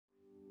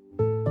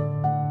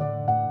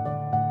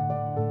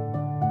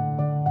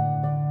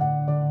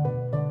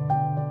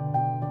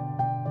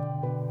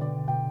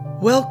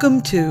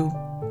Welcome to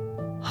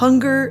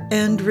Hunger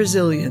and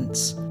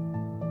Resilience,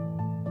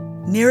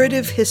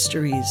 narrative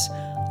histories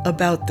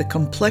about the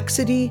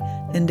complexity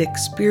and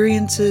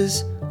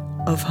experiences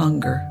of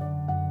hunger.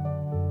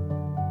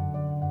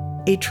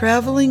 A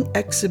traveling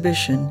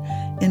exhibition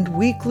and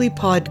weekly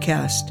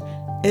podcast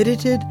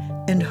edited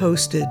and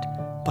hosted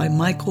by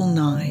Michael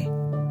Nye.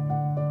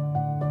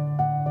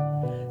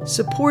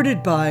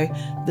 Supported by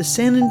the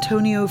San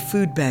Antonio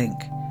Food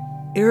Bank,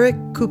 Eric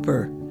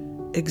Cooper,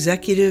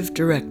 Executive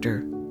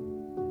Director.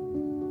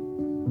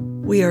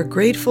 We are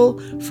grateful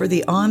for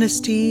the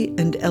honesty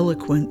and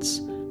eloquence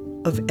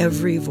of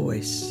every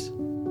voice.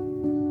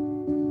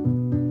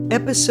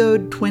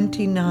 Episode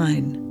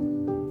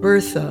 29,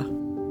 Bertha.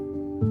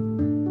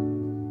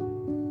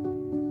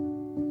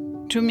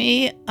 To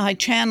me, I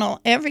channel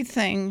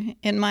everything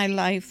in my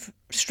life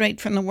straight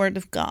from the Word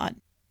of God.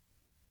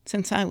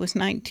 Since I was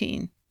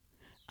 19,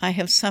 I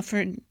have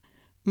suffered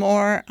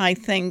more, I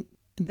think,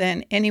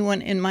 than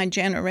anyone in my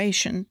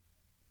generation.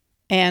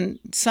 And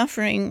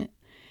suffering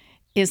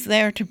is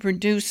there to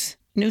produce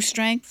new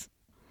strength.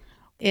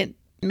 It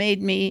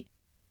made me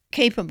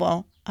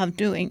capable of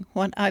doing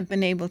what I've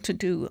been able to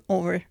do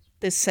over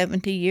this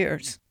 70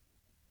 years.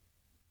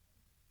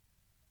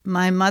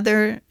 My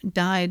mother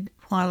died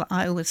while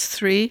I was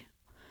 3,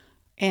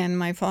 and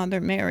my father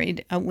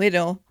married a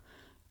widow.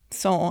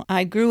 So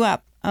I grew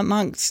up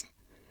amongst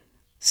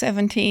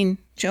 17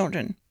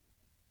 children.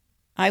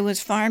 I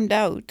was farmed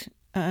out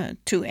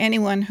to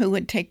anyone who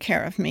would take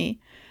care of me,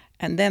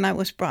 and then I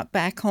was brought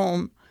back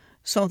home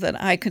so that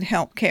I could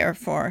help care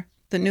for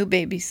the new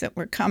babies that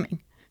were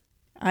coming.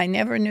 I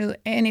never knew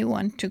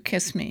anyone to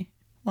kiss me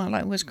while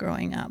I was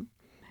growing up.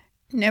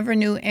 Never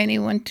knew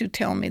anyone to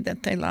tell me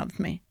that they loved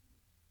me.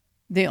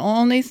 The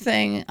only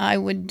thing I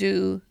would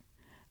do,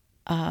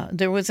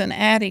 there was an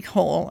attic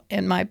hole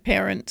in my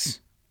parents'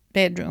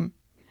 bedroom,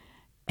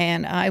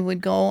 and I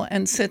would go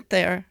and sit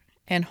there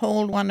and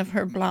hold one of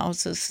her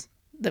blouses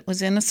that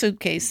was in a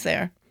suitcase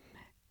there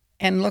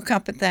and look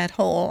up at that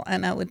hole,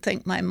 and I would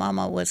think my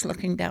mama was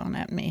looking down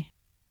at me.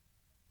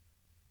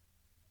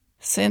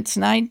 Since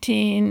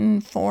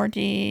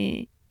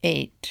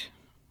 1948,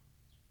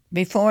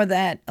 before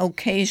that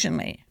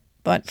occasionally,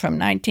 but from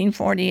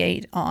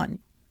 1948 on,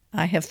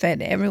 I have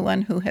fed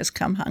everyone who has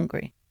come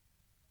hungry.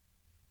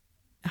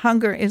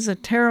 Hunger is a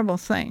terrible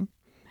thing.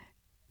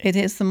 It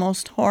is the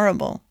most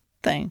horrible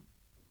thing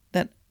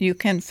that you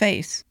can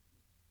face.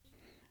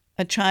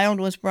 A child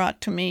was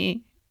brought to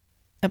me,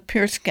 a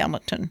pure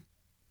skeleton,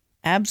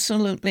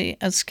 absolutely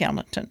a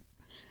skeleton,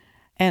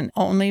 and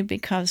only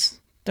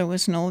because there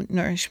was no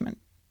nourishment,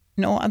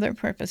 no other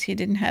purpose. He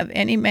didn't have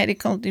any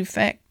medical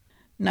defect,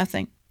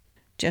 nothing,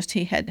 just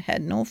he had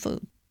had no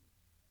food.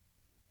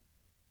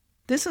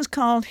 This is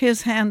called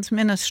His Hands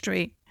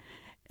Ministry.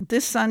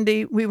 This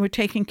Sunday, we were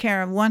taking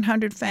care of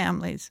 100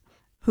 families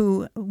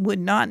who would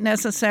not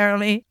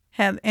necessarily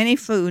have any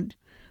food,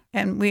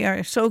 and we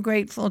are so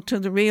grateful to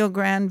the Rio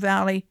Grande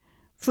Valley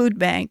Food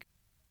Bank,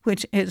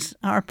 which is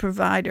our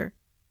provider.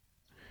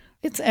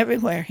 It's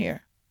everywhere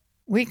here.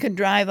 We could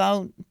drive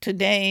out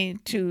today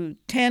to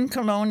 10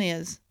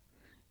 colonias,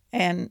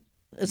 and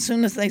as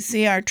soon as they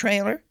see our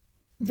trailer,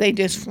 they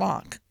just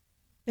flock.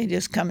 They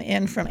just come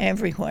in from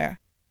everywhere,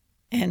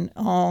 and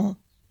all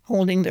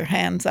holding their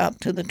hands up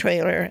to the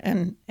trailer,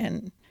 and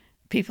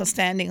people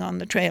standing on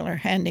the trailer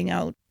handing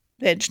out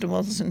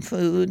vegetables and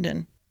food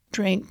and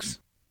drinks.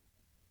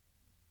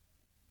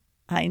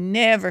 I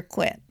never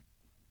quit.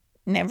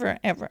 Never,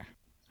 ever.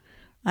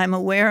 I'm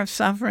aware of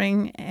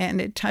suffering, and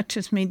it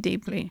touches me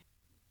deeply.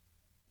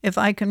 If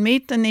I can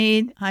meet the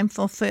need, I'm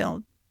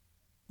fulfilled.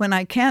 When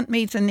I can't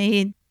meet the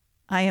need,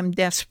 I am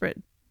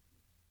desperate.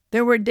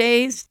 There were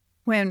days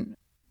when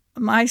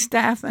my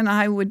staff and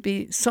I would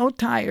be so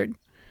tired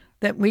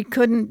that we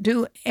couldn't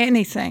do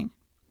anything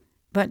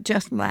but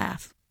just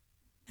laugh.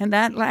 And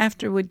that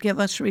laughter would give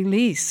us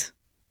release.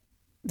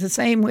 The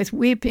same with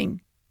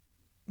weeping.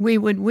 We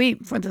would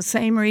weep for the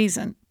same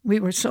reason. We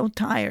were so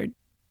tired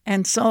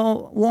and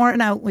so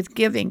worn out with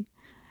giving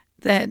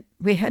that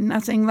we had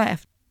nothing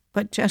left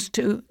but just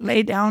to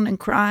lay down and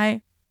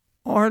cry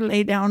or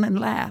lay down and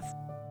laugh.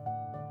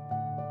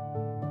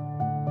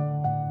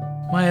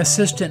 My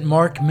assistant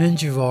Mark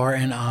Menjivar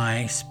and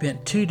I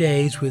spent 2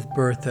 days with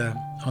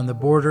Bertha on the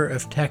border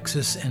of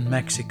Texas and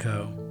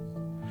Mexico.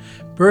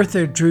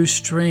 Bertha drew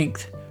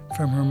strength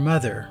from her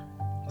mother,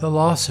 the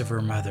loss of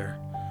her mother,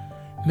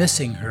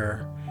 missing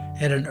her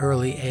at an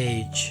early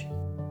age.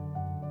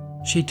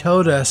 She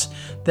told us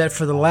that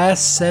for the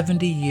last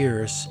 70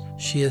 years,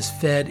 she has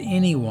fed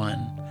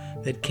anyone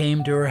that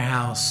came to her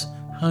house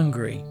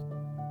hungry.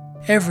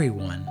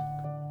 Everyone.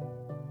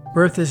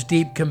 Bertha's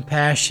deep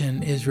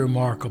compassion is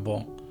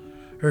remarkable.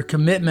 Her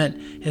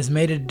commitment has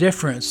made a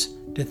difference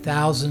to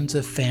thousands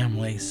of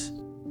families.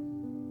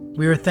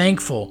 We are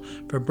thankful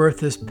for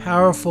Bertha's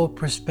powerful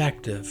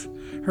perspective,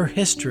 her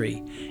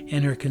history,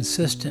 and her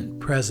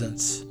consistent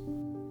presence.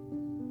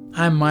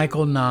 I'm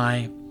Michael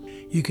Nye.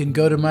 You can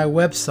go to my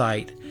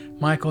website,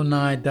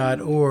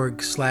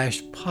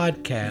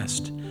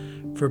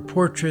 michaelnye.org/podcast, for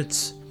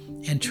portraits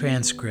and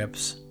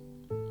transcripts.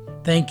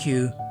 Thank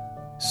you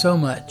so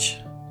much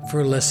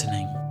for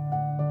listening.